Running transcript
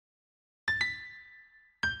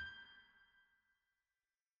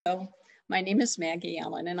Hello, my name is Maggie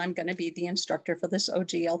Allen, and I'm going to be the instructor for this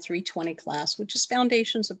OGL 320 class, which is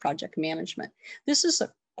Foundations of Project Management. This is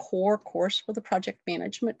a core course for the project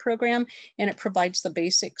management program, and it provides the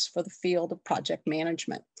basics for the field of project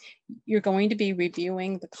management. You're going to be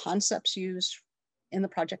reviewing the concepts used in the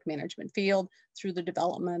project management field through the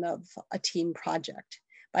development of a team project.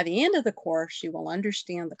 By the end of the course, you will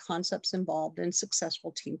understand the concepts involved in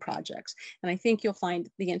successful team projects. And I think you'll find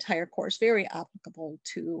the entire course very applicable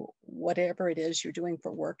to whatever it is you're doing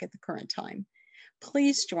for work at the current time.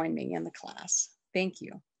 Please join me in the class. Thank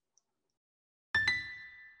you.